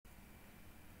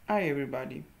Hi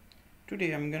everybody,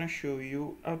 today I'm gonna show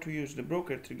you how to use the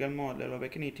broker trigger model of a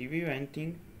Knative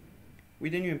Eventing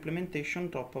with a new implementation on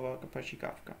top of Apache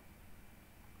Kafka.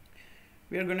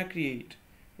 We are gonna create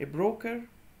a broker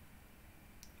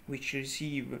which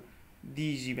receive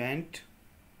this event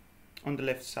on the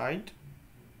left side,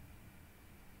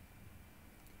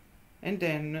 and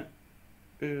then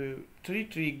 3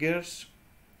 triggers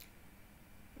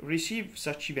receive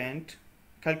such event,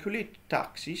 calculate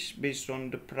taxes based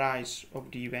on the price of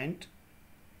the event,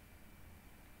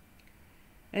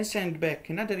 and send back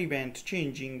another event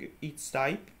changing its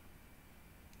type,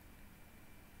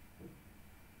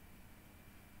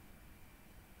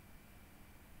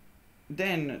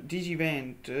 then this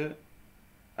event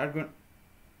are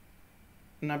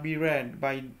gonna be read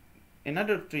by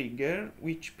another trigger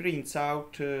which prints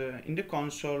out in the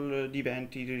console the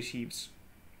event it receives.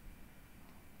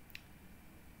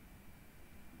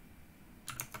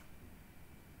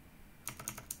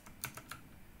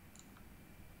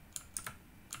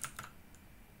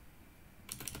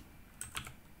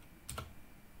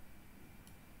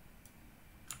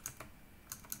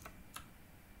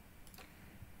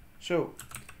 So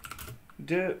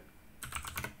the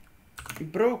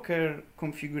broker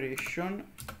configuration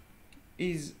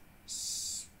is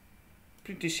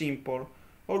pretty simple.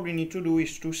 All we need to do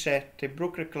is to set a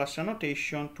broker class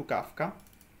annotation to Kafka.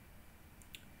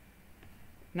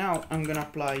 Now I'm gonna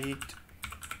apply it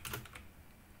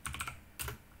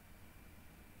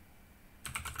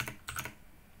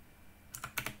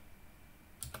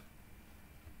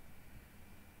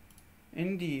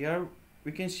and here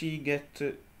we can see get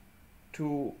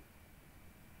to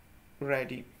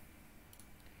ready.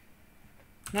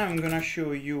 Now I'm gonna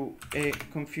show you a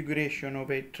configuration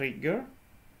of a trigger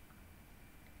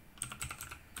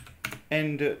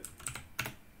and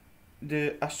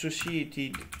the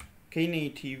associated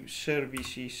Knative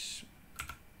services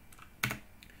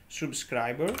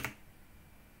subscriber.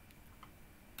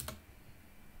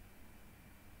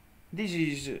 This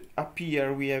is up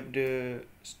here we have the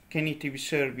Knative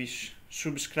service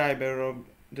subscriber of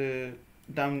the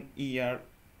down here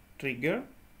trigger.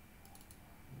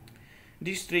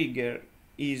 This trigger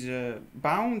is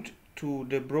bound to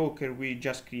the broker we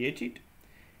just created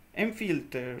and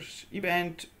filters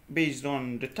event based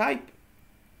on the type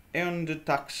and the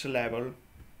tax level.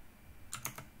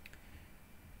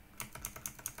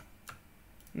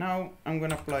 Now I'm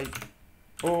gonna apply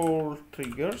all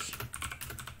triggers.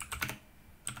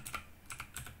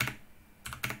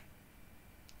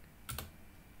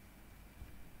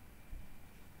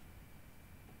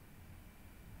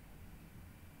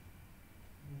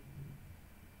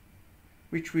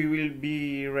 Which we will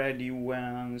be ready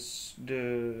once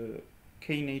the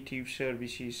Knative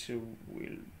services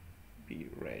will be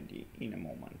ready in a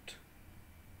moment.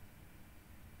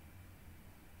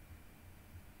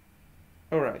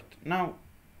 Alright, now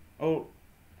all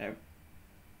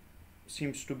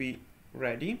seems to be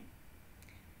ready,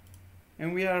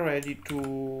 and we are ready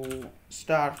to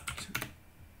start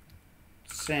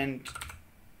send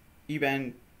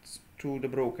events to the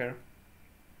broker.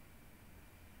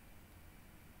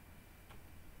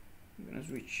 I'm gonna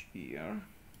switch here.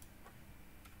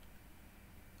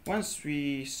 Once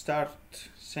we start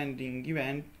sending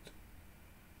event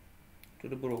to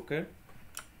the broker,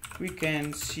 we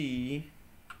can see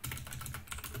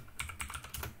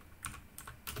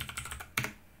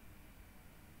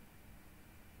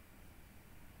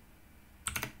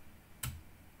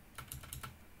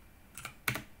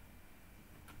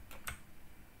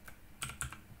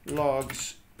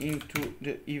logs into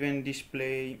the event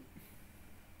display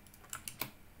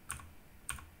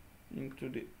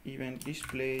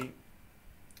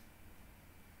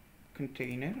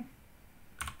container,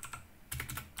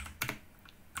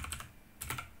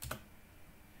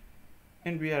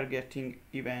 and we are getting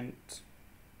event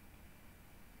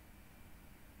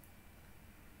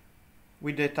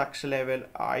with the tax level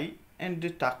I and the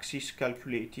tax is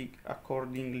calculated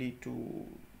accordingly to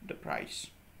the price.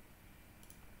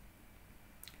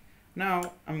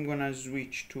 Now I'm gonna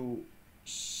switch to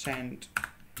send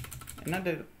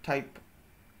another type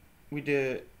with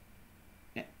the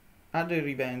other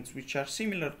events which are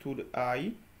similar to the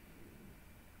I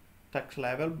tax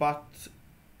level, but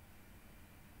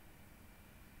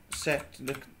set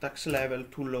the tax level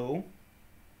to low,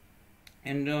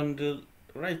 and on the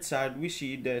right side we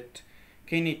see that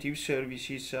Knative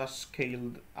services are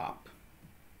scaled up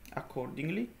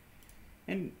accordingly,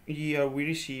 and here we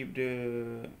receive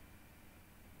the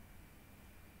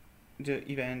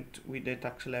event with the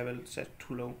tax level set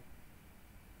to low,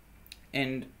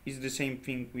 and is the same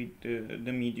thing with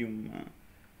the medium